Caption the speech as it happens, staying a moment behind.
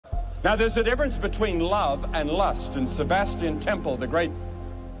Now, there's a difference between love and lust, and Sebastian Temple, the great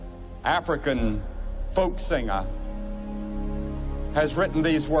African folk singer, has written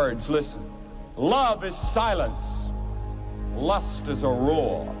these words. Listen. Love is silence. Lust is a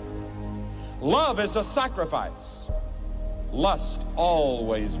roar. Love is a sacrifice. Lust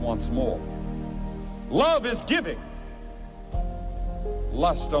always wants more. Love is giving.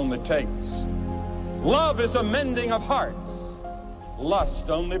 Lust only takes. Love is a mending of hearts. Lust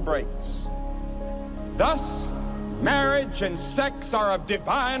only breaks. Thus, marriage and sex are of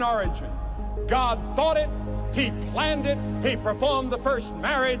divine origin. God thought it, He planned it, He performed the first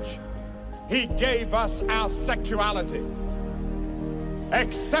marriage, He gave us our sexuality.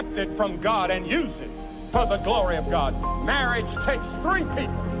 Accept it from God and use it for the glory of God. Marriage takes three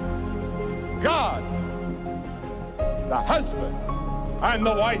people: God, the husband, and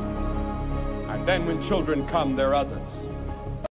the wife. And then when children come, there are others.